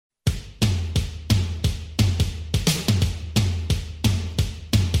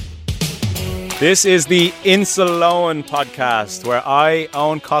This is the Eoin podcast, where I,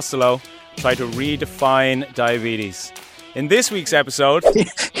 Eoin Costello, try to redefine diabetes. In this week's episode...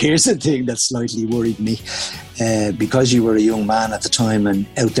 Here's the thing that slightly worried me. Because you were a young man at the time and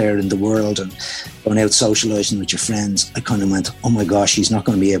out there in the world and going out socialising with your friends, I kind of went, oh my gosh, he's not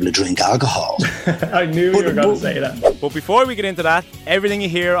going to be able to drink alcohol. I knew you were going to say that. But before we get into that, everything you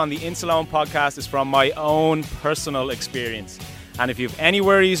hear on the Eoin podcast is from my own personal experience. And if you have any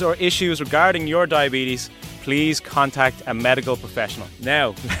worries or issues regarding your diabetes, please contact a medical professional.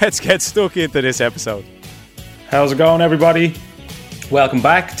 Now, let's get stuck into this episode. How's it going, everybody? Welcome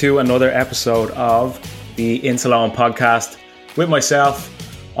back to another episode of the Eoin podcast with myself,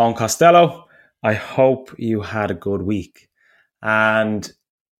 Eoin Costello. I hope you had a good week. And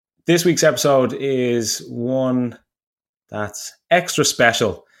this week's episode is one that's extra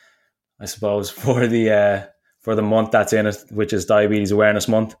special, I suppose, for the month that's in it, which is Diabetes Awareness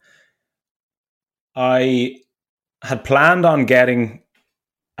Month. I had planned on getting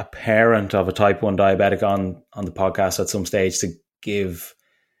a parent of a type 1 diabetic on the podcast at some stage to give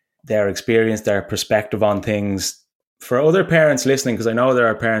their experience, their perspective on things for other parents listening, because I know there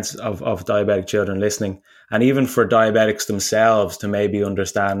are parents of diabetic children listening, and even for diabetics themselves to maybe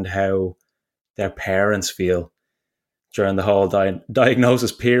understand how their parents feel during the whole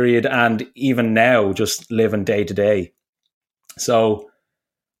diagnosis period, and even now just living day to day. So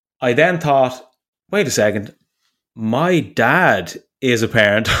I then thought, wait a second, my dad is a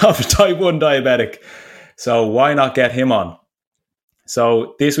parent of a type 1 diabetic, so why not get him on?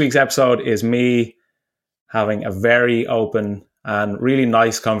 So this week's episode is me having a very open and really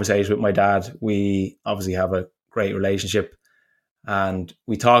nice conversation with my dad. We obviously have a great relationship and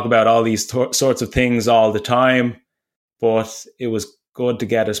we talk about all these sorts of things all the time, but it was good to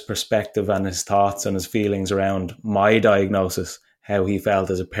get his perspective and his thoughts and his feelings around my diagnosis, how he felt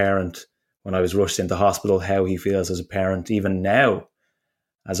as a parent when I was rushed into hospital, how he feels as a parent even now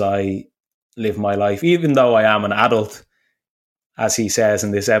as I live my life, even though I am an adult. As he says in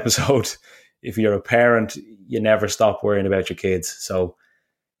this episode, if you're a parent, you never stop worrying about your kids. So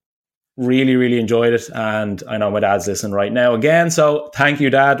really, really enjoyed it. And I know my dad's listening right now again. So thank you,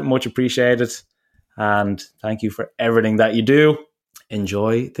 Dad. Much appreciated. And thank you for everything that you do.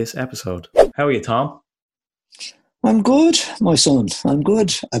 Enjoy this episode. How are you, Tom? I'm good, my son. I'm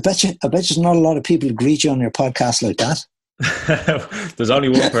good. I bet you there's not a lot of people who greet you on your podcast like that. There's only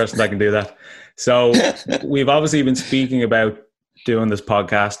one person that can do that. So we've obviously been speaking about doing this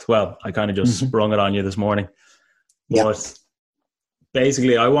podcast. Well, I kind of just sprung it on you this morning. Yep. But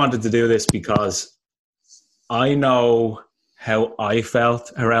basically I wanted to do this because I know how I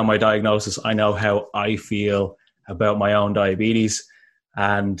felt around my diagnosis. I know how I feel about my own diabetes.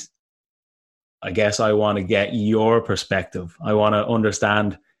 And I guess I want to get your perspective. I want to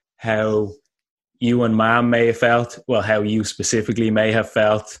understand how you and Mom may have felt, well, how you specifically may have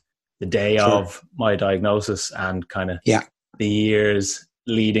felt the day of my diagnosis and kind of the years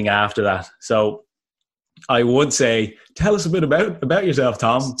leading after that. So I would say, tell us a bit about yourself,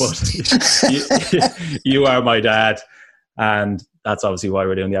 Tom, but you are my dad, and that's obviously why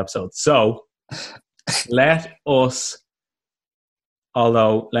we're doing the episode. So let me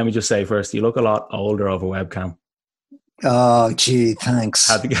just say first, you look a lot older over webcam. Oh, gee, thanks.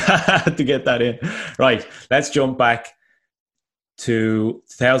 Had to get that in. Right, let's jump back to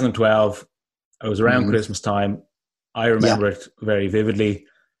 2012. It was around Christmas time. I remember it very vividly.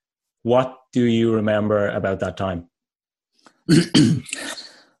 What do you remember about that time?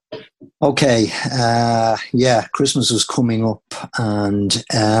 Okay. Christmas was coming up and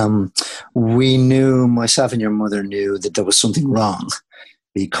we knew, myself and your mother knew that there was something wrong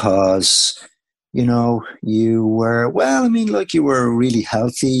because, you know, you were really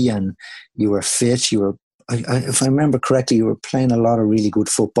healthy and you were fit. You were, if I remember correctly, you were playing a lot of really good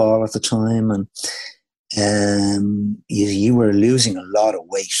football at the time, and you were losing a lot of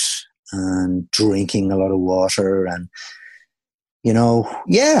weight and drinking a lot of water, and you know,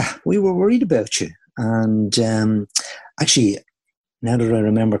 we were worried about you. And actually, now that I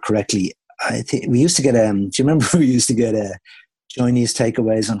remember correctly, I think we used to get do you remember we used to get Chinese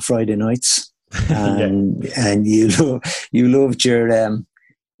takeaways on Friday nights? And you loved your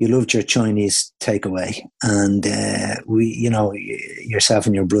Chinese takeaway, and yourself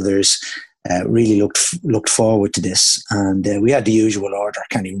and your brothers really looked forward to this, and we had the usual order. I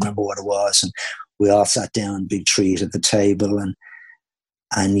can't even remember what it was, and we all sat down, big treat at the table,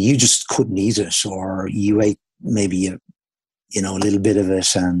 and you just couldn't eat it, or you ate maybe a little bit of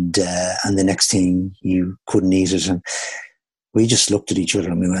it, and the next thing you couldn't eat it, and we just looked at each other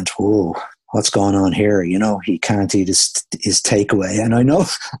and we went, "Whoa, what's going on here? He can't eat his takeaway. And I know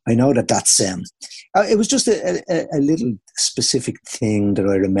that's, it was just a little specific thing that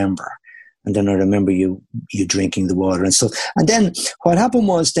I remember. And then I remember you drinking the water and stuff. And then what happened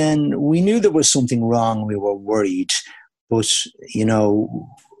was, then we knew there was something wrong. We were worried, but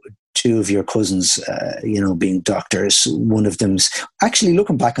two of your cousins, being doctors, one of them's actually,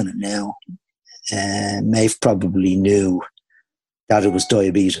 looking back on it now, Maeve probably knew that it was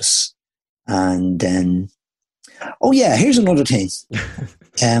diabetes. And then, here's another thing.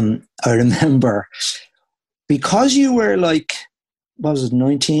 I remember, because you were like, what was it,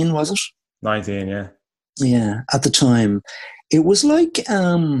 19, was it? 19, yeah. Yeah, at the time. It was like,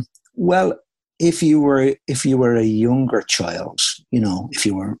 if you were a younger child, if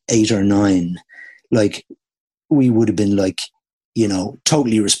you were 8 or 9, like, we would have been like,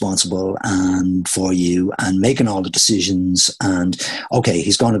 totally responsible and for you and making all the decisions, and okay,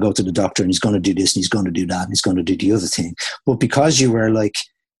 he's going to go to the doctor and he's going to do this and he's going to do that and he's going to do the other thing. But because you were like,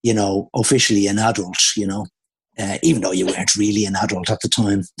 officially an adult, even though you weren't really an adult at the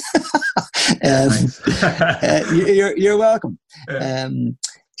time, you're welcome. Yeah.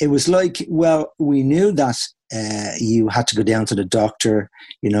 It was like, well, we knew that you had to go down to the doctor.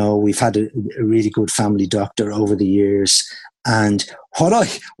 We've had a really good family doctor over the years. And what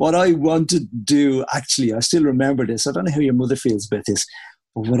I wanted to do, actually, I still remember this. I don't know how your mother feels about this,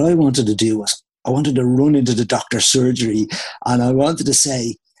 but what I wanted to do was I wanted to run into the doctor's surgery and I wanted to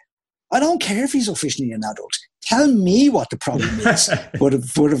say, I don't care if he's officially an adult. Tell me what the problem is.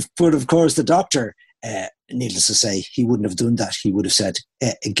 but of course, the doctor, needless to say, he wouldn't have done that. He would have said,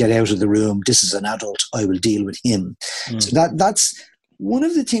 get out of the room. This is an adult. I will deal with him. So that's one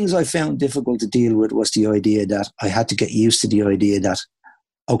of the things I found difficult to deal with, was the idea that I had to get used to the idea that,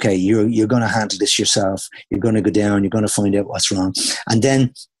 okay, you're going to handle this yourself. You're going to go down. You're going to find out what's wrong. And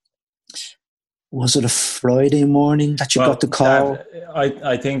then, was it a Friday morning that you got the call?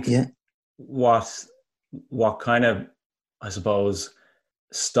 I think what kind of, I suppose,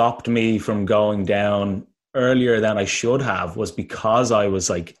 stopped me from going down earlier than I should have was because I was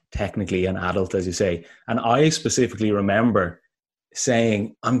like technically an adult, as you say. And I specifically remember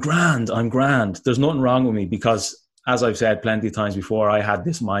saying, I'm grand. There's nothing wrong with me, because, as I've said plenty of times before, I had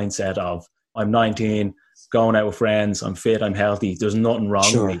this mindset of, I'm 19, going out with friends, I'm fit, I'm healthy, there's nothing wrong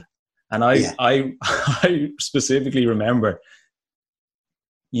with me. And I specifically remember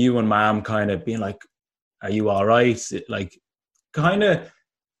you and Mom kind of being like, are you all right? Like, kind of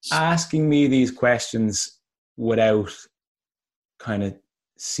asking me these questions without kind of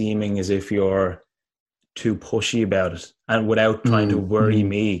seeming as if you're too pushy about it, and without trying to worry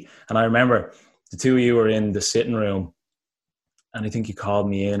me. And I remember the two of you were in the sitting room, and I think you called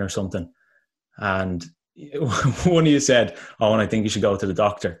me in or something, and one of you said, oh, and I think you should go to the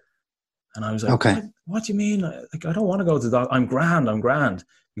doctor. And I was like, okay, what do you mean? Like, I don't want to go to the doctor. I'm grand.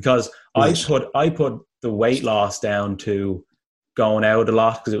 Because right. I put the weight loss down to going out a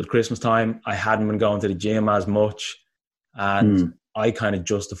lot, because it was Christmas time. I hadn't been going to the gym as much, and I kind of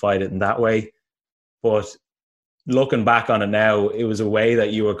justified it in that way. But looking back on it now, it was a way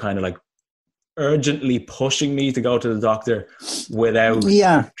that you were kind of like urgently pushing me to go to the doctor without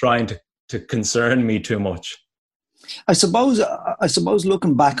trying to concern me too much. I suppose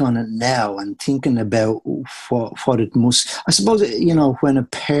looking back on it now and thinking about what it must, I suppose, when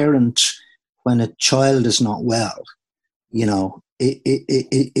a child is not well,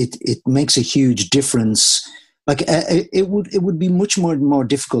 it makes a huge difference. Like, it would be much more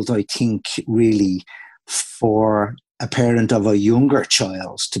difficult, I think, really, for a parent of a younger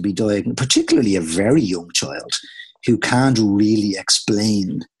child to be diagnosed, particularly a very young child who can't really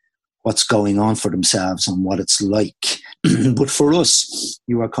explain what's going on for themselves and what it's like. But for us,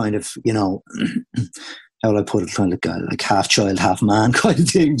 you are kind of, how will I put it, kind of like half child, half man kind of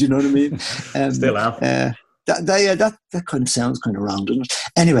thing. Do you know what I mean? Still am. That kind of sounds kind of wrong, doesn't it?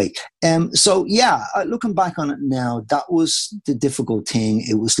 Anyway, looking back on it now, that was the difficult thing.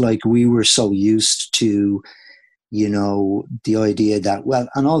 It was like we were so used to, the idea that, well,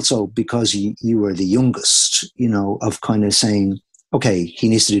 and also because you were the youngest, of kind of saying, okay, he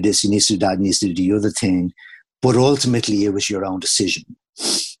needs to do this, he needs to do that, he needs to do the other thing. But ultimately, it was your own decision.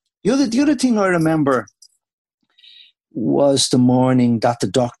 The other thing I remember was the morning that the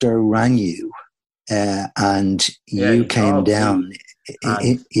doctor rang you. And you came down. He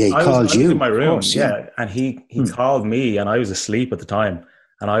called you. I was in my room, course, and he called me, and I was asleep at the time.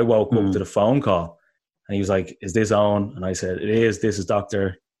 And I woke up to the phone call, and he was like, "Is this on?" And I said, "It is. This is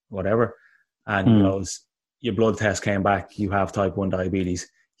Doctor whatever." And he goes, "Your blood test came back. You have type 1 diabetes.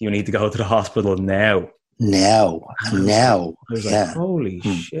 You need to go to the hospital now." now, And I was like, yeah. holy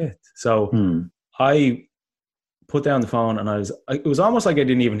shit. So Mm. I put down the phone and it was almost like I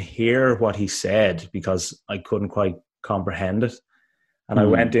didn't even hear what he said because I couldn't quite comprehend it. And I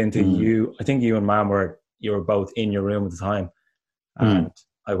went into you, I think you and Mom you were both in your room at the time. And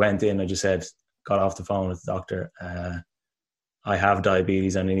I went in, I just said, got off the phone with the doctor. I have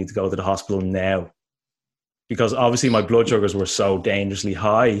diabetes and I need to go to the hospital now. Because obviously my blood sugars were so dangerously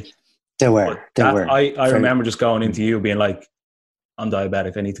high. They were. I remember just going into you being like, I'm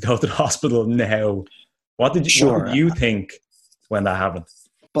diabetic. I need to go to the hospital now. What did you think when that happened?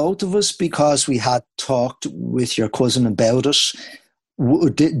 Both of us, because we had talked with your cousin about it,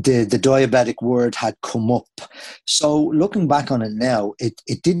 the diabetic word had come up. So looking back on it now,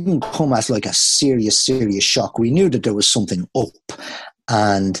 it didn't come as like a serious shock. We knew that there was something up.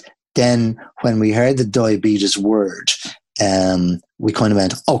 And then when we heard the diabetes word, we kind of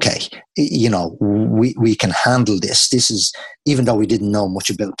went, okay, we can handle this. This is, even though we didn't know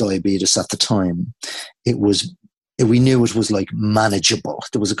much about diabetes at the time, we knew it was like manageable.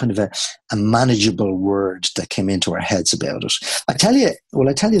 There was a kind of a manageable word that came into our heads about it. I tell you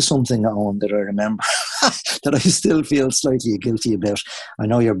something, Eoin, that I remember that I still feel slightly guilty about. I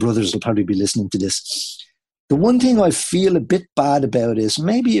know your brothers will probably be listening to this. The one thing I feel a bit bad about is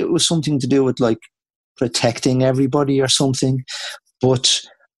maybe it was something to do with like protecting everybody or something, but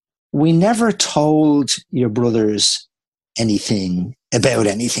we never told your brothers anything about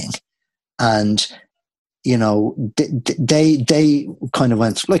anything. And they kind of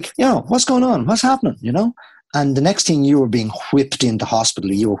went like, what's going on? What's happening? And the next thing, you were being whipped into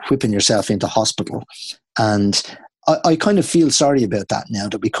hospital. You were whipping yourself into hospital. And I kind of feel sorry about that now,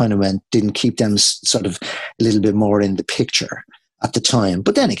 that we kind of didn't keep them sort of a little bit more in the picture at the time.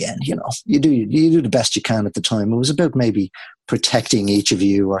 But then again, you do the best you can at the time. It was about maybe protecting each of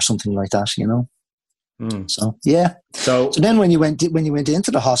you or something like that, So yeah. So then when you went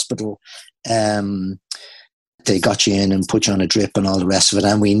into the hospital, they got you in and put you on a drip and all the rest of it,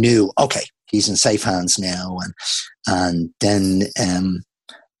 and we knew, okay, he's in safe hands now. And then the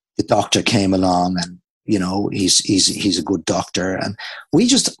doctor came along, and he's a good doctor, and we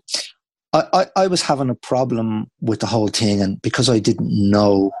just. I was having a problem with the whole thing, and because I didn't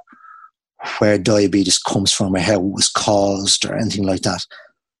know where diabetes comes from or how it was caused or anything like that,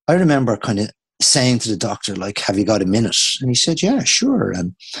 I remember kind of saying to the doctor, like, have you got a minute? And he said, yeah, sure.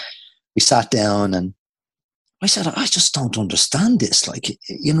 And we sat down, and I said, I just don't understand this. Like,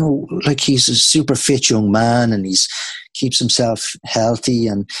 like he's a super fit young man, and keeps himself healthy,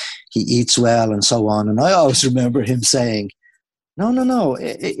 and he eats well and so on. And I always remember him saying, no.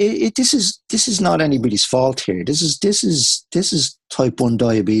 This is not anybody's fault here. This is type 1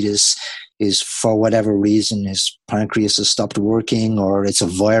 diabetes. Is for whatever reason his pancreas has stopped working, or it's a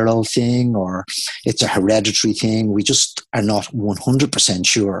viral thing, or it's a hereditary thing. We just are not 100%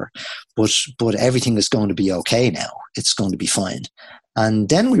 sure, but everything is going to be okay now. It's going to be fine. And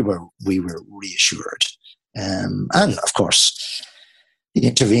then we were reassured. And of course, the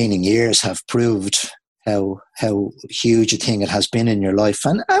intervening years have proved how huge a thing it has been in your life.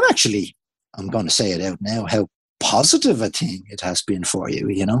 And I'm going to say it out now, how positive a thing it has been for you,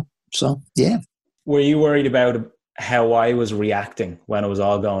 So, yeah. Were you worried about how I was reacting when it was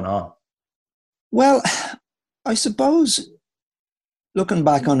all going on? Well, I suppose looking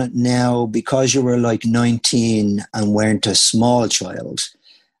back on it now, because you were like 19 and weren't a small child,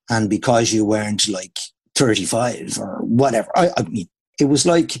 and because you weren't like 35 or whatever, I mean, it was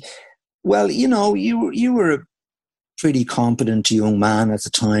like, well, you were a pretty competent young man at the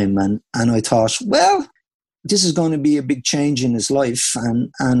time, and I thought, well, this is going to be a big change in his life.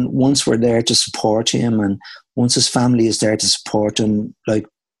 And once we're there to support him, and once his family is there to support him, like,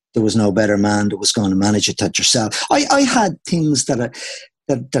 there was no better man that was going to manage it than yourself. I had things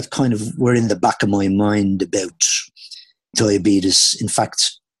that kind of were in the back of my mind about diabetes. In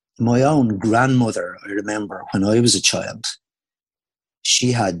fact, my own grandmother, I remember when I was a child,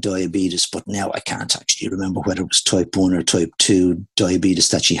 she had diabetes, but now I can't actually remember whether it was type 1 or type 2 diabetes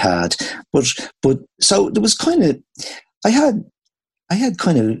that she had. But so there was kind of, I had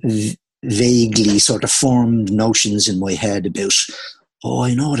kind of vaguely sort of formed notions in my head about,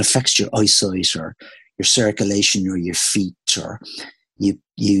 I know it affects your eyesight or your circulation or your feet, or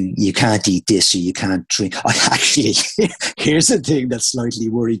you can't eat this or you can't drink. I actually, here's the thing that slightly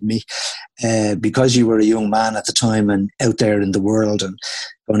worried me. Because you were a young man at the time and out there in the world and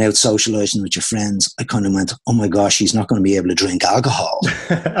going out socializing with your friends, I kind of went, oh my gosh, he's not going to be able to drink alcohol.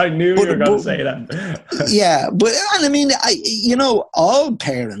 I knew you were going to say that. Yeah, but and I mean, all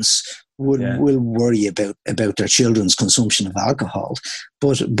parents will worry about their children's consumption of alcohol.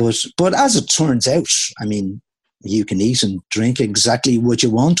 But as it turns out, I mean, you can eat and drink exactly what you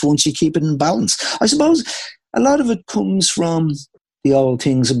want once you keep it in balance. I suppose a lot of it comes from the old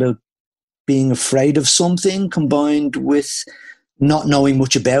things about being afraid of something combined with not knowing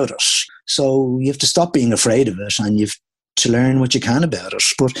much about it. So you have to stop being afraid of it and you have to learn what you can about it.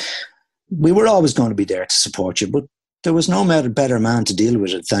 But we were always going to be there to support you, but there was no better man to deal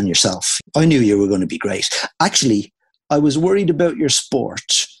with it than yourself. I knew you were going to be great. Actually, I was worried about your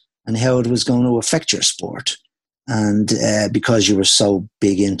sport and how it was going to affect your sport. And because you were so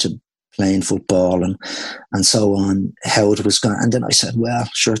big into playing football and so on, how it was going. And then I said, well,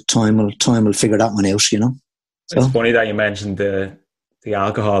 sure, time will figure that one out, you know. So. It's funny that you mentioned the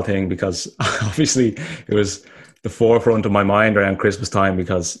alcohol thing, because obviously it was the forefront of my mind around Christmas time,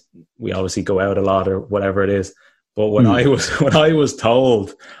 because we obviously go out a lot or whatever it is. But when I was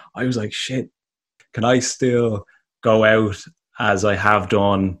told, I was like, shit, can I still go out as I have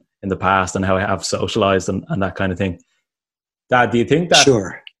done in the past and how I have socialized and that kind of thing? Dad, do you think that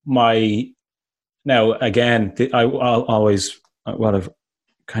Sure. Now again, I'll always want to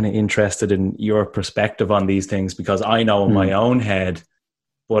kind of interested in your perspective on these things, because I know in my own head,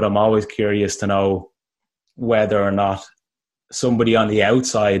 but I'm always curious to know whether or not somebody on the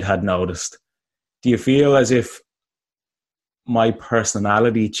outside had noticed. Do you feel as if my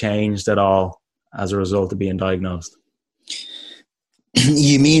personality changed at all as a result of being diagnosed?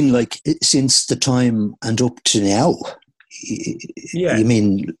 You mean like since the time and up to now? Yeah. You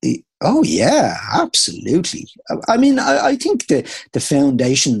mean, oh yeah, absolutely. I mean, I think the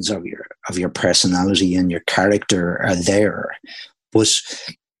foundations of your personality and your character are there, but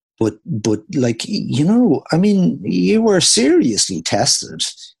like, you know, I mean, you were seriously tested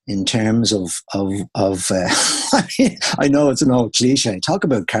in terms of I mean, I know it's an old cliche. Talk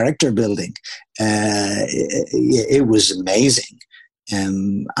about character building. It was amazing.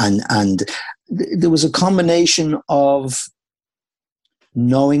 And there was a combination of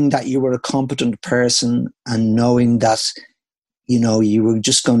knowing that you were a competent person and knowing that, you know, you were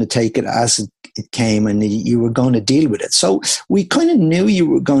just going to take it as it came and you were going to deal with it. So we kind of knew you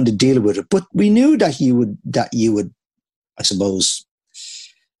were going to deal with it, but we knew that you would, I suppose,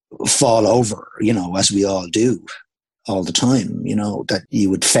 fall over, you know, as we all do all the time, you know, that you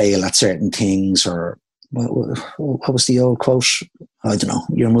would fail at certain things. Or what was the old quote? I don't know.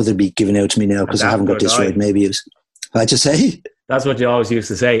 Your mother be giving out to me now because I haven't got this right. Maybe it was, what'd you say? That's what you always used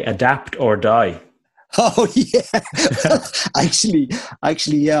to say, adapt or die. Oh, yeah.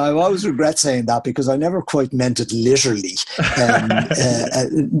 Actually, yeah, I always regret saying that because I never quite meant it literally.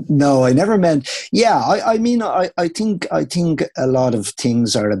 No, I never meant, yeah, I mean, I think a lot of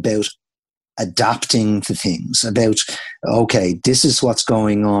things are about adapting to things, about, okay, this is what's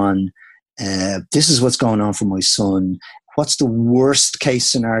going on. This is what's going on for my son. What's the worst case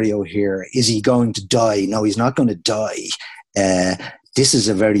scenario here? Is he going to die? No, he's not going to die. This is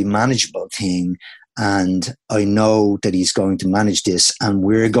a very manageable thing. And I know that he's going to manage this and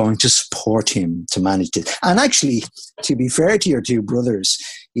we're going to support him to manage it. And actually, to be fair to your two brothers,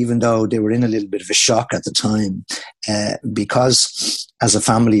 even though they were in a little bit of a shock at the time, because as a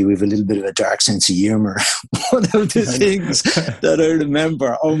family, we have a little bit of a dark sense of humor. One of the things that I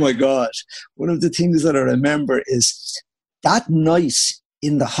remember, oh my God, one of the things that I remember is that night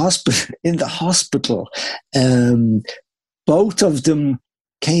in the hospital, both of them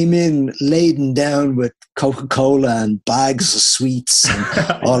came in laden down with Coca-Cola and bags of sweets and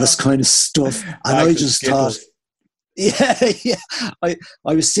all this kind of stuff. And I just thought, yeah. I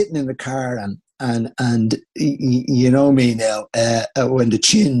was sitting in the car and you know me now, when the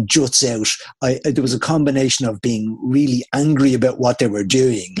chin juts out, there was a combination of being really angry about what they were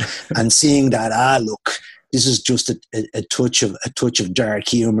doing and seeing that, look, this is just a touch of dark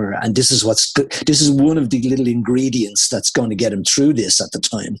humor, and this is one of the little ingredients that's going to get him through this at the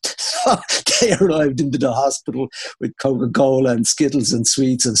time. They arrived into the hospital with Coca-Cola and Skittles and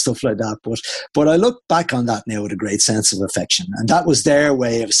sweets and stuff like that. But I look back on that now with a great sense of affection, and that was their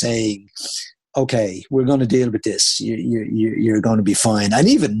way of saying, "Okay, we're going to deal with this. You're going to be fine." And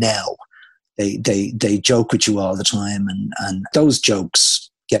even now, they joke with you all the time, and those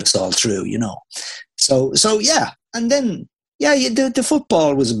jokes get us all through, you know. So yeah, and then yeah, the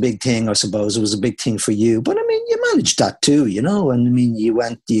football was a big thing. I suppose it was a big thing for you, but I mean, you managed that too, you know. And I mean,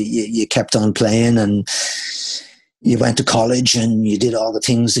 you kept on playing, and you went to college, and you did all the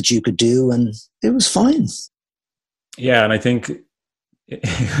things that you could do, and it was fine. Yeah, and I think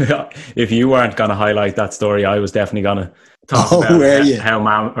if you weren't going to highlight that story, I was definitely going to talk about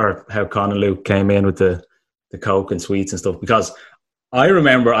how Con and Luke came in with the Coke and sweets and stuff, because I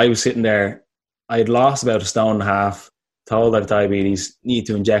remember I was sitting there, I had lost about 1.5 stone, told I have diabetes, need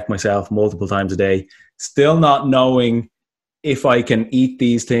to inject myself multiple times a day, still not knowing if I can eat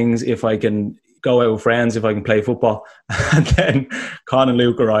these things, if I can go out with friends, if I can play football. And then Con and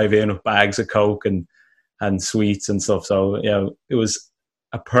Luke arrive in with bags of Coke and sweets and stuff. So, it was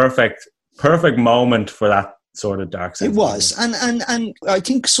a perfect moment for that sort of dark sense. It was. And I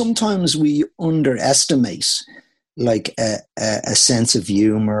think sometimes we underestimate like a sense of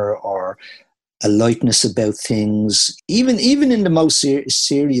humor or a lightness about things. Even in the most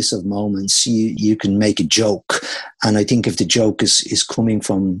serious of moments, you can make a joke. And I think if the joke is coming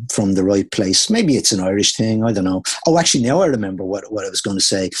from the right place, maybe it's an Irish thing, I don't know. Oh, actually, now I remember what I was going to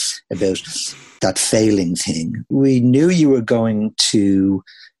say about that failing thing. We knew you were going to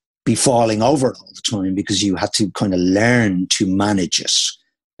be falling over all the time because you had to kind of learn to manage it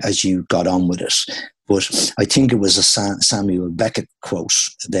as you got on with it. But I think it was a Samuel Beckett quote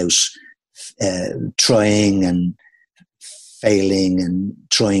about trying and failing and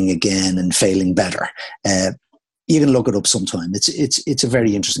trying again and failing better. You can look it up sometime. It's a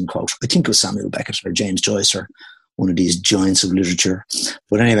very interesting quote. I think it was Samuel Beckett or James Joyce or one of these giants of literature.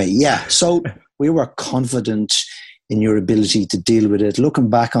 But anyway, yeah. So we were confident in your ability to deal with it. Looking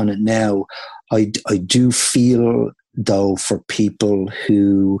back on it now, I do feel though for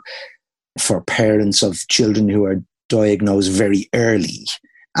parents of children who are diagnosed very early,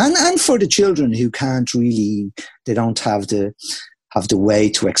 and for the children who can't really, they don't have the way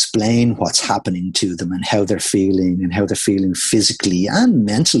to explain what's happening to them and how they're feeling physically and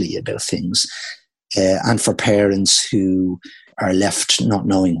mentally about things, and for parents who are left not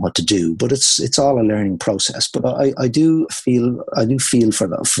knowing what to do. But it's all a learning process. But I do feel for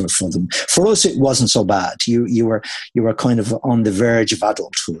them. For us, it wasn't so bad. You were kind of on the verge of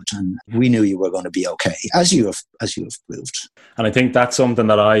adulthood, and we knew you were going to be okay, as you have proved. And I think that's something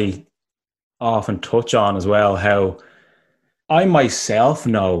that I often touch on as well. How I myself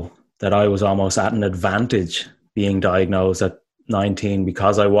know that I was almost at an advantage being diagnosed at 19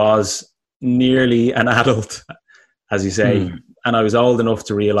 because I was nearly an adult, as you say. And I was old enough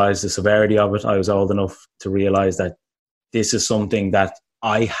to realize the severity of it. I was old enough to realize that this is something that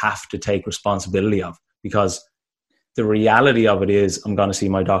I have to take responsibility of, because the reality of it is I'm going to see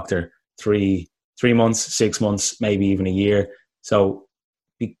my doctor 3 months, 6 months, maybe even a year. So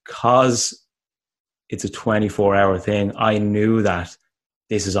because it's a 24-hour thing, I knew that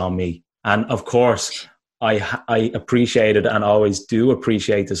this is on me. And of course, I appreciated and always do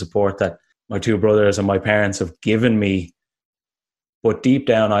appreciate the support that my 2 brothers and my parents have given me. But deep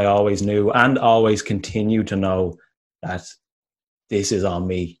down, I always knew and always continue to know that this is on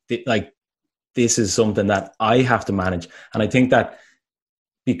me. Like, this is something that I have to manage. And I think that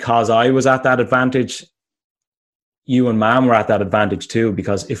because I was at that advantage, you and Mom were at that advantage too.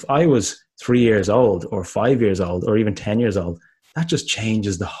 Because if I was 3 years old or 5 years old or even 10 years old, that just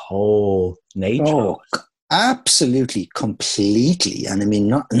changes the whole nature of it. Absolutely, completely. And I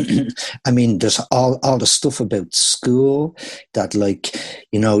mean, there's all the stuff about school that, like,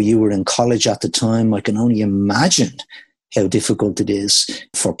 you were in college at the time. I can only imagine how difficult it is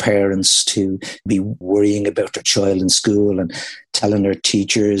for parents to be worrying about their child in school and telling their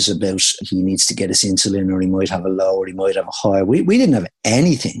teachers about he needs to get his insulin, or he might have a low, or he might have a high. We didn't have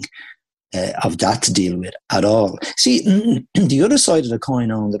anything of that to deal with at all. See, the other side of the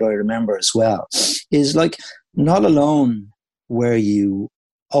coin on that I remember as well is, like, not alone were you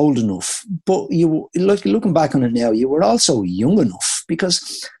old enough, but you, like, looking back on it now, you were also young enough,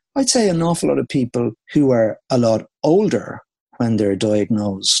 because I'd say an awful lot of people who are a lot older when they're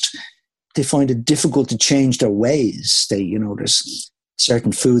diagnosed, they find it difficult to change their ways. There's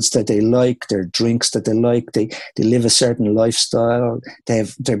certain foods that they like, their drinks that they like, they live a certain lifestyle,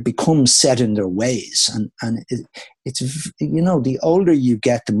 they become set in their ways, and it's the older you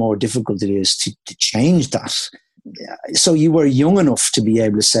get, the more difficult it is to change that. So you were young enough to be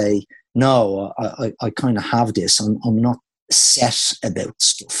able to say, no, I kind of have this, I'm not set about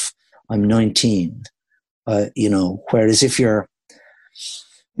stuff, I'm 19, whereas if you're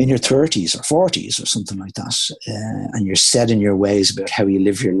in your 30s or 40s or something like that, and you're set in your ways about how you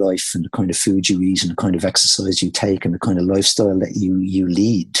live your life and the kind of food you eat and the kind of exercise you take and the kind of lifestyle that you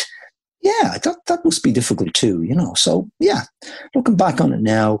lead, yeah, that must be difficult too, So yeah, looking back on it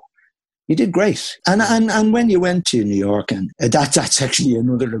now, you did great. And when you went to New York, and that's actually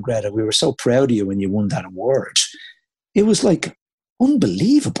another regret. We were so proud of you when you won that award. It was like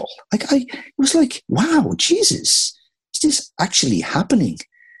unbelievable. It was like, wow, Jesus, is this actually happening?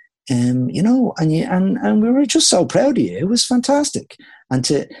 And we were just so proud of you. It was fantastic. and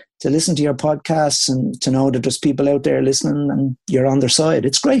to listen to your podcasts and to know that there's people out there listening and you're on their side.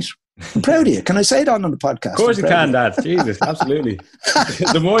 It's great. I'm proud of you. Can I say that on the podcast? Of course you can, Dad. Jesus, absolutely.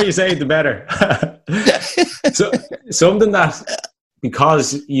 The more you say, the better. So something that,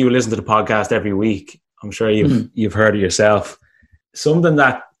 because you listen to the podcast every week, I'm sure you've heard it yourself. Something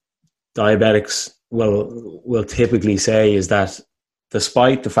that diabetics will typically say is that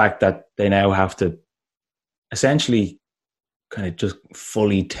despite the fact that they now have to essentially kind of just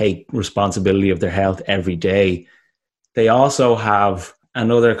fully take responsibility of their health every day, they also have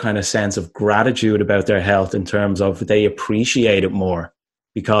another kind of sense of gratitude about their health in terms of they appreciate it more.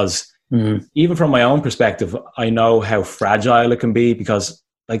 Because even from my own perspective, I know how fragile it can be, because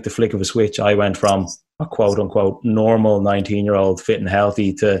like the flick of a switch, I went from a quote unquote normal 19-year-old fit and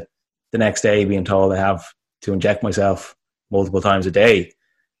healthy to the next day being told I have to inject myself multiple times a day.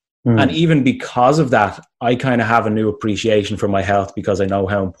 And even because of that, I kind of have a new appreciation for my health because I know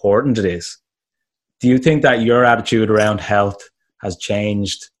how important it is. Do you think that your attitude around health has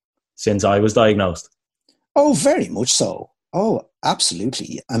changed since I was diagnosed? Oh, very much so. Oh,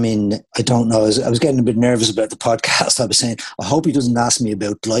 absolutely. I mean, I don't know. I was getting a bit nervous about the podcast. I was saying, I hope he doesn't ask me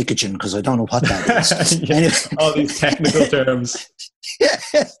about glycogen, because I don't know what that is. Yeah, anyway. All these technical terms.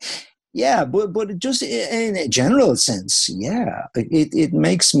 Yeah, but just in a general sense, yeah, it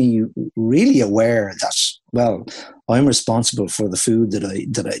makes me really aware that, well, I'm responsible for the food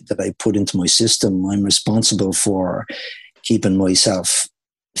that I put into my system. I'm responsible for keeping myself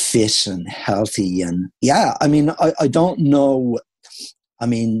fit and healthy. And yeah, I mean, I don't know. I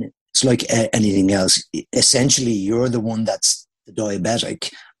mean, it's like anything else. Essentially, you're the one that's the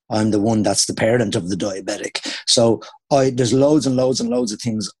diabetic. I'm the one that's the parent of the diabetic. So there's loads and loads and loads of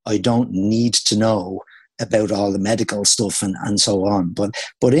things I don't need to know about all the medical stuff and so on.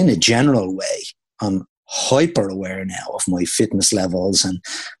 But in a general way, I'm hyper aware now of my fitness levels and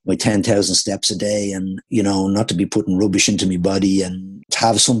my 10,000 steps a day, and, you know, not to be putting rubbish into my body, and to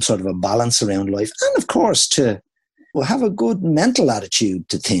have some sort of a balance around life. And of course, to have a good mental attitude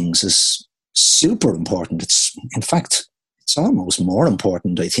to things is super important. In fact, it's almost more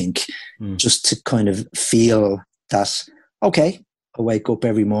important, I think, just to kind of feel that, okay, I wake up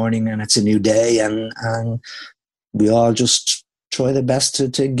every morning and it's a new day, and we all just try the best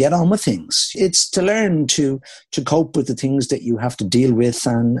to get on with things. It's to learn to cope with the things that you have to deal with,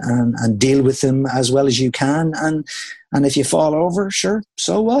 and deal with them as well as you can. And if you fall over, sure,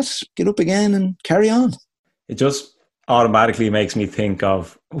 so what? Get up again and carry on. It just automatically makes me think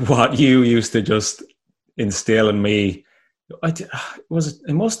of what you used to just instill in me. It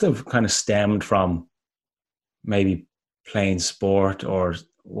must have kind of stemmed from maybe playing sport or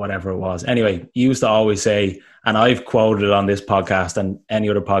whatever it was. Anyway, you used to always say, and I've quoted it on this podcast and any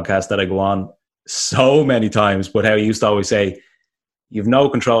other podcast that I go on so many times, but how you used to always say, you've no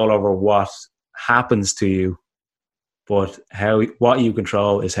control over what happens to you, but what you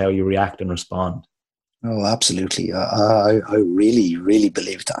control is how you react and respond. Oh, absolutely. I really, really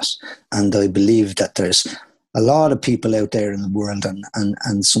believe that. And I believe that there's a lot of people out there in the world,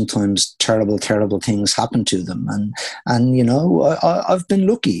 and sometimes terrible, terrible things happen to them. And you know, I've been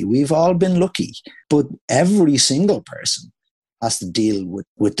lucky. We've all been lucky. But every single person has to deal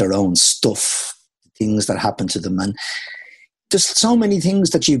with their own stuff, things that happen to them. And there's so many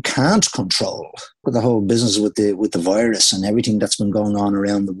things that you can't control, with the whole business with the virus and everything that's been going on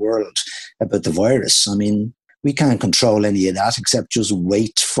around the world about the virus. I mean, we can't control any of that except just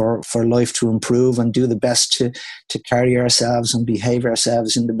wait for life to improve and do the best to carry ourselves and behave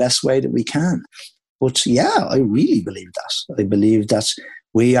ourselves in the best way that we can. But yeah, I really believe that. I believe that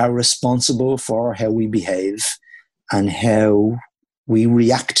we are responsible for how we behave and how we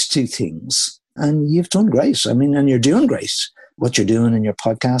react to things. And you've done great. I mean, and you're doing great. What you're doing in your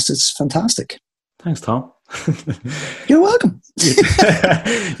podcast is fantastic. Thanks, Tom. You're welcome.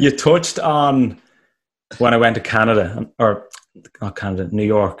 You touched on when I went to Canada, or not Canada, New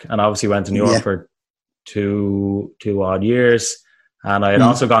York, and obviously went to New York for two odd years. And I had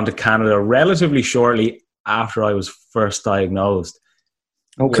also gone to Canada relatively shortly after I was first diagnosed.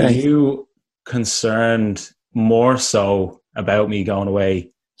 Okay. Were you concerned more so about me going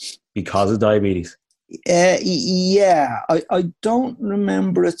away because of diabetes? Yeah, I don't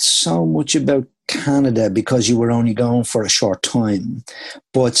remember it so much about Canada because you were only going for a short time.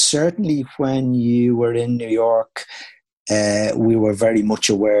 But certainly when you were in New York, we were very much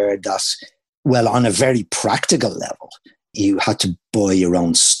aware that, well, on a very practical level, you had to buy your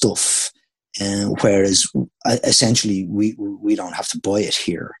own stuff. Whereas essentially we don't have to buy it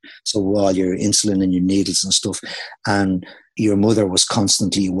here. So all your insulin and your needles and stuff, and your mother was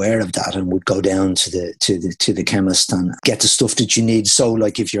constantly aware of that and would go down to the chemist and get the stuff that you need. So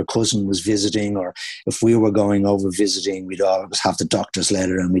like if your cousin was visiting or if we were going over visiting, we'd always have the doctor's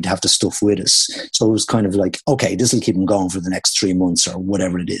letter and we'd have the stuff with us. So it was kind of like, okay, this will keep them going for the next 3 months or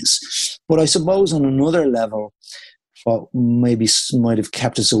whatever it is. But I suppose on another level, what maybe might have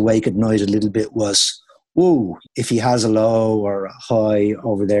kept us awake at night a little bit was, whoa, if he has a low or a high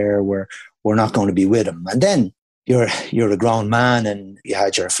over there, we're not going to be with him. And then you're a grown man and you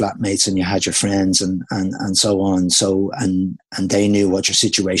had your flatmates and you had your friends and so on. So, and they knew what your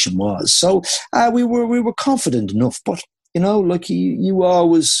situation was. So we were confident enough, but like you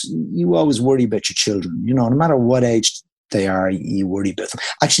always worry about your children, no matter what age they are, you worry about them.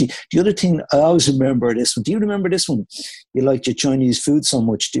 Actually, the other thing, I always remember this one. Do you remember this one? You liked your Chinese food so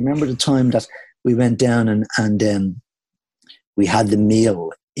much. Do you remember the time that we went down and we had the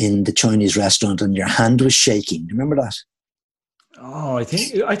meal in the Chinese restaurant and your hand was shaking? Do you remember that? Oh, I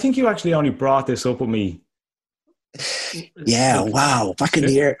think you actually only brought this up with me. Yeah, wow. Back in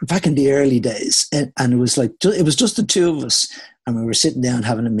the early days. And it was like, it was just the two of us and we were sitting down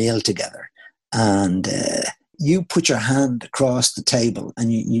having a meal together. And you put your hand across the table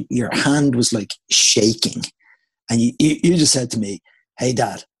and your hand was like shaking. And you just said to me, "Hey,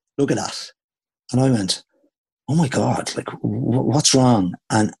 Dad, look at that." And I went, "Oh my God, like what's wrong?"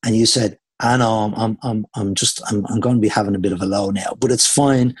 And you said, "I know, I'm going to be having a bit of a low now, but it's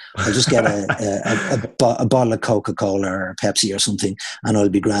fine. I'll just get a bottle of Coca-Cola or Pepsi or something and I'll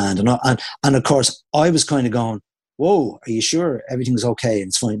be grand." And of course I was kind of going, "Whoa, are you sure everything's okay?" And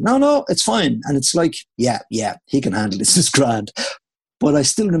it's fine. No, it's fine. And it's like, yeah, he can handle it. This is grand. But I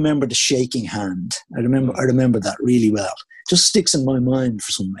still remember the shaking hand. I remember that really well. Just sticks in my mind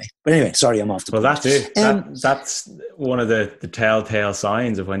for some way. But anyway, sorry, I'm off the point. That's it. That's one of the telltale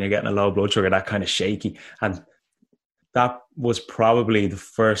signs of when you're getting a low blood sugar, that kind of shaky. And that was probably the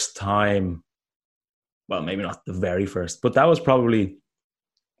first time, well, maybe not the very first, but that was probably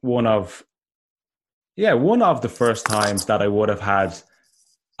one of the first times that I would have had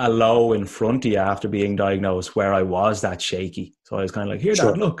a low in front of you after being diagnosed where I was that shaky. So I was kind of like, "Here,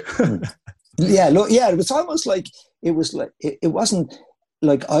 sure. Dad, look." It was almost like, it wasn't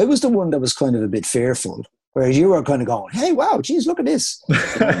like I was the one that was kind of a bit fearful, whereas you were kind of going, "Hey, wow, geez, look at this."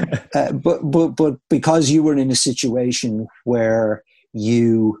 But because you were in a situation where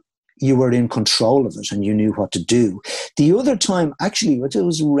you were in control of it and you knew what to do. The other time, actually, it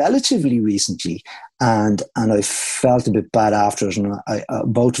was relatively recently, and I felt a bit bad after it, and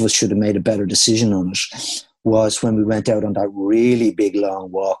both of us should have made a better decision on it, was when we went out on that really big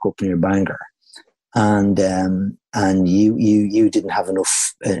long walk up near Bangor. And you didn't have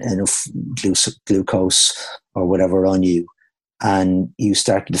enough glucose or whatever on you, and you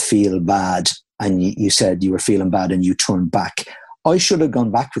started to feel bad, and you said you were feeling bad and you turned back. I should have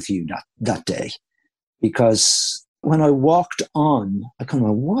gone back with you that day, because when I walked on, I kind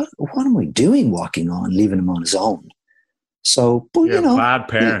of went, what am I doing walking on, leaving him on his own? So, but you're a bad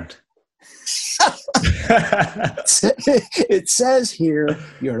parent. It says here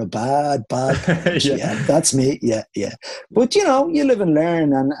you're a bad parent. Yeah, that's me. Yeah. But you live and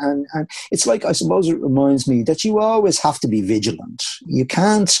learn, and it's like, I suppose it reminds me that you always have to be vigilant. You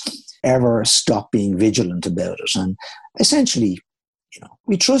can't ever stop being vigilant about it. And essentially,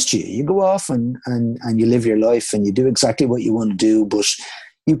 we trust you. You go off and you live your life and you do exactly what you want to do, but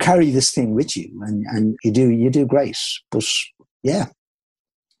you carry this thing with you, and you do great. But yeah.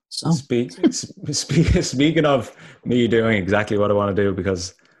 So speaking of me doing exactly what I want to do,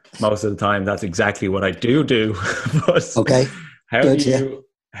 because most of the time that's exactly what I do. But okay.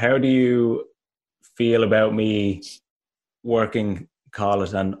 How do you feel about me working, call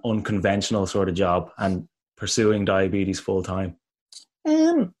it an unconventional sort of job, and pursuing diabetes full time?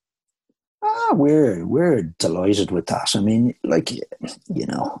 We're delighted with that. I mean, like,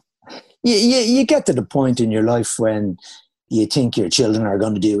 you get to the point in your life when you think your children are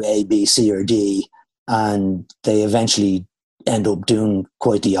going to do A, B, C, or D, and they eventually end up doing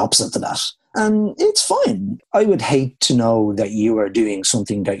quite the opposite of that. And it's fine. I would hate to know that you are doing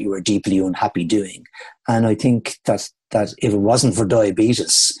something that you are deeply unhappy doing. And I think that if it wasn't for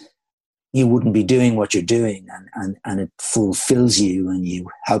diabetes, you wouldn't be doing what you're doing, and it fulfills you, and you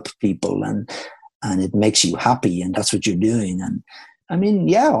help people, and it makes you happy, and that's what you're doing. And I mean,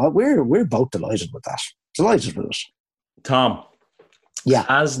 yeah, we're both delighted with that. Delighted with it. Tom, yeah.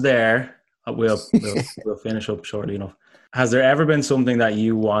 We'll finish up shortly enough. Has there ever been something that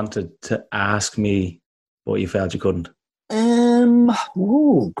you wanted to ask me, but you felt you couldn't?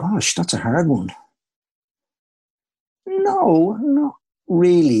 Oh gosh, that's a hard one. No, not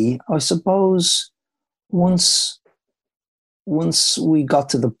really. I suppose once once we got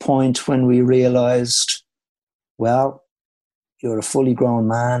to the point when we realized, well, you're a fully grown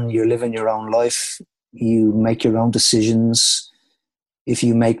man, you're living your own life, you make your own decisions. If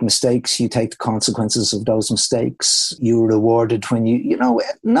you make mistakes, you take the consequences of those mistakes. You're rewarded when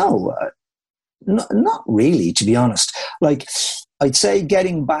no, not really, to be honest. Like, I'd say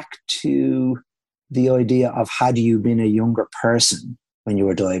getting back to the idea of had you been a younger person when you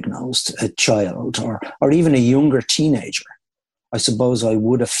were diagnosed, a child, or even a younger teenager, I suppose I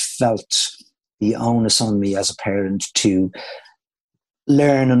would have felt the onus on me as a parent to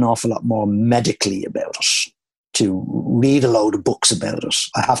learn an awful lot more medically about it, to read a load of books about it.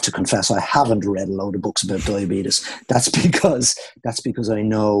 I have to confess, I haven't read a load of books about diabetes. That's because I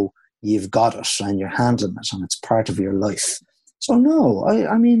know you've got it and you're handling it and it's part of your life. So no,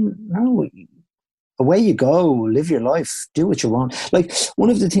 I mean, no, away you go, live your life, do what you want. Like,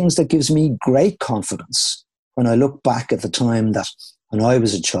 one of the things that gives me great confidence when I look back at the time that when I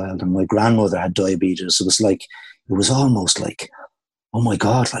was a child and my grandmother had diabetes, it was almost like, oh my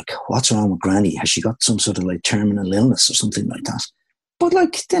God, like, what's wrong with Granny? Has she got some sort of like terminal illness or something like that? But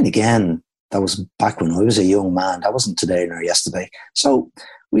like, then again, that was back when I was a young man. That wasn't today nor yesterday. So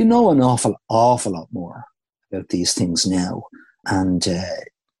we know an awful lot more about these things now. And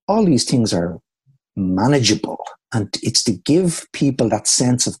all these things are manageable. And it's to give people that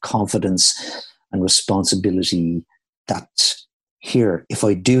sense of confidence and responsibility that, here, if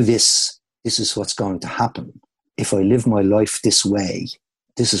I do this, this is what's going to happen. If I live my life this way,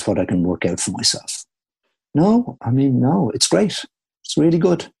 this is what I can work out for myself. No, it's great. It's really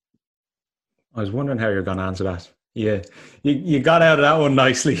good. I was wondering how you're going to answer that. Yeah, you got out of that one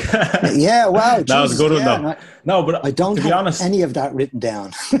nicely. Yeah, wow. That was a good one, though. No, but I don't to be honest, any of that written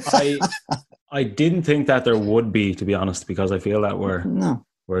down. I didn't think that there would be, to be honest, because I feel that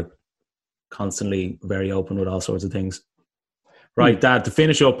we're constantly very open with all sorts of things. Right, Dad, to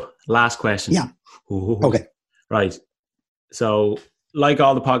finish up, last question. Yeah. Ooh. Okay. Right. So, like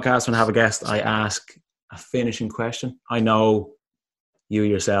all the podcasts, when I have a guest, I ask a finishing question. I know you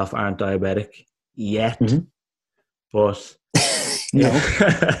yourself aren't diabetic yet, but no.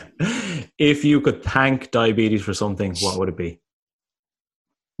 If you could thank diabetes for something, what would it be?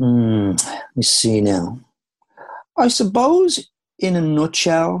 Let me see now. I suppose, in a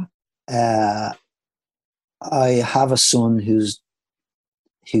nutshell, I have a son who's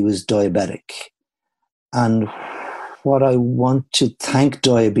diabetic. And what I want to thank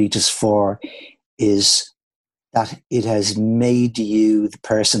diabetes for is that it has made you the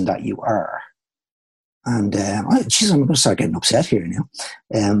person that you are. And I'm going to start getting upset here now.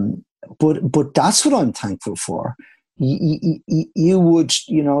 But that's what I'm thankful for. You would,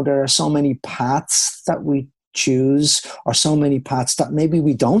 there are so many paths that we choose, or so many paths that maybe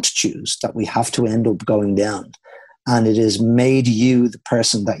we don't choose, that we have to end up going down. And it has made you the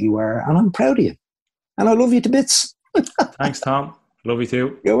person that you are. And I'm proud of you. And I love you to bits. Thanks, Tom. Love you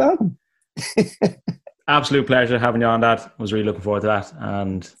too. You're welcome. Absolute pleasure having you on, Dad. I was really looking forward to that.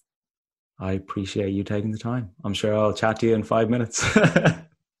 And I appreciate you taking the time. I'm sure I'll chat to you in 5 minutes.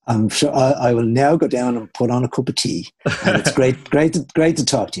 I'm sure I will now go down and put on a cup of tea. And it's great to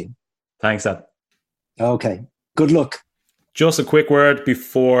talk to you. Thanks, Dad. Okay. Good luck. Just a quick word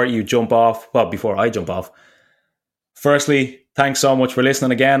before you jump off. Well, before I jump off. Firstly, thanks so much for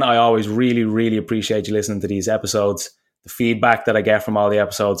listening again. I always really, really appreciate you listening to these episodes. The feedback that I get from all the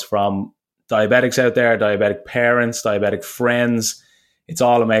episodes from diabetics out there, diabetic parents, diabetic friends, it's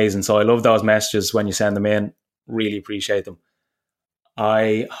all amazing. So I love those messages when you send them in. Really appreciate them.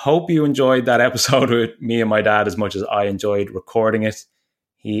 I hope you enjoyed that episode with me and my dad as much as I enjoyed recording it.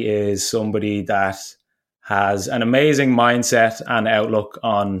 He is somebody that has an amazing mindset and outlook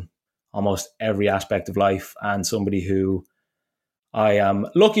on almost every aspect of life, and somebody who I am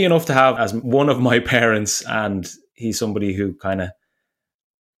lucky enough to have as one of my parents, and he's somebody who kind of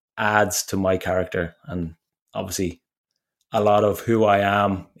adds to my character. And obviously a lot of who I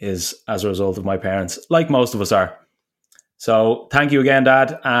am is as a result of my parents, like most of us are. So thank you again,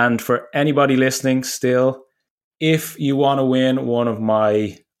 Dad. And for anybody listening still, if you want to win one of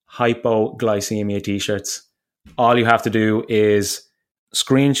my hypoglycemia t-shirts, all you have to do is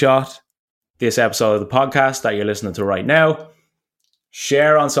screenshot this episode of the podcast that you're listening to right now,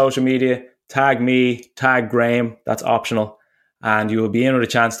 share on social media, tag me, tag Graham, that's optional, and you will be in with a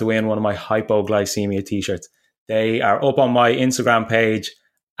chance to win one of my hypoglycemia t-shirts. They are up on my Instagram page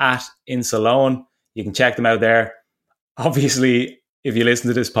at Insalone. You can check them out there. Obviously, if you listen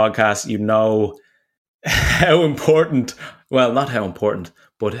to this podcast, you know how important, well, not how important,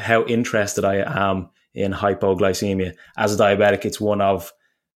 but how interested I am in hypoglycemia. As a diabetic, it's one of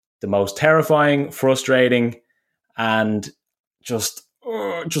the most terrifying, frustrating, and just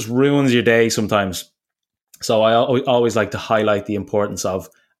ruins your day sometimes. So I always like to highlight the importance of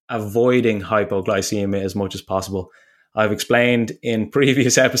avoiding hypoglycemia as much as possible. I've explained in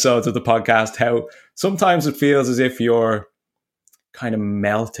previous episodes of the podcast how sometimes it feels as if you're kind of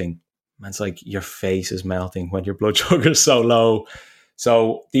melting. It's like your face is melting when your blood sugar is so low.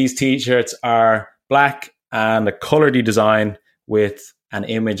 So these t-shirts are black and a colouredy design with an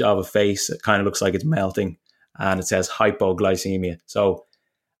image of a face that kind of looks like it's melting, and it says hypoglycemia. So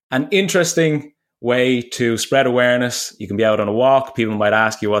an interesting way to spread awareness. You can be out on a walk. People might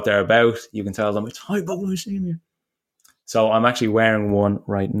ask you what they're about. You can tell them it's hypoglycemia. So I'm actually wearing one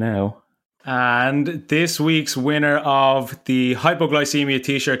right now. And this week's winner of the hypoglycemia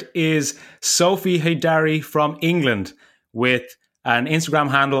t-shirt is Sophie Haydari from England with an Instagram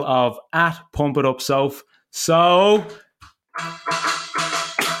handle of @pumpitupsoph. So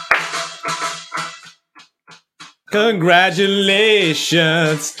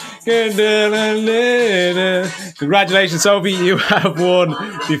congratulations. Congratulations, Sophie. You have won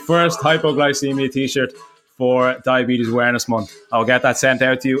the first hypoglycemia t-shirt for Diabetes Awareness Month. I'll get that sent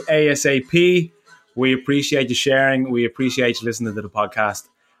out to you ASAP. We appreciate you sharing. We appreciate you listening to the podcast.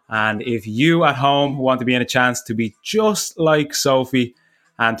 And if you at home want to be in a chance to be just like Sophie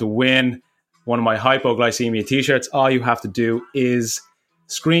and to win one of my hypoglycemia t-shirts, all you have to do is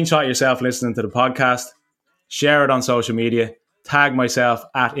screenshot yourself listening to the podcast, share it on social media, tag myself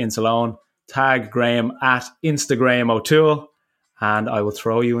 @Insalone, tag Graham @Instagram O'Toole, and I will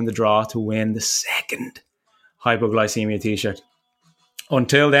throw you in the draw to win the second hypoglycemia t-shirt.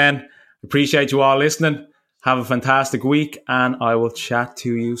 Until then, appreciate you all listening. Have a fantastic week, and I will chat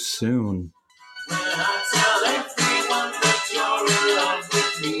to you soon. When I tell everyone that you're in love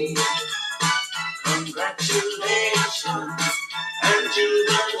with me, congratulations and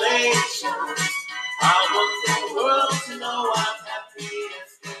jubilations. I want the world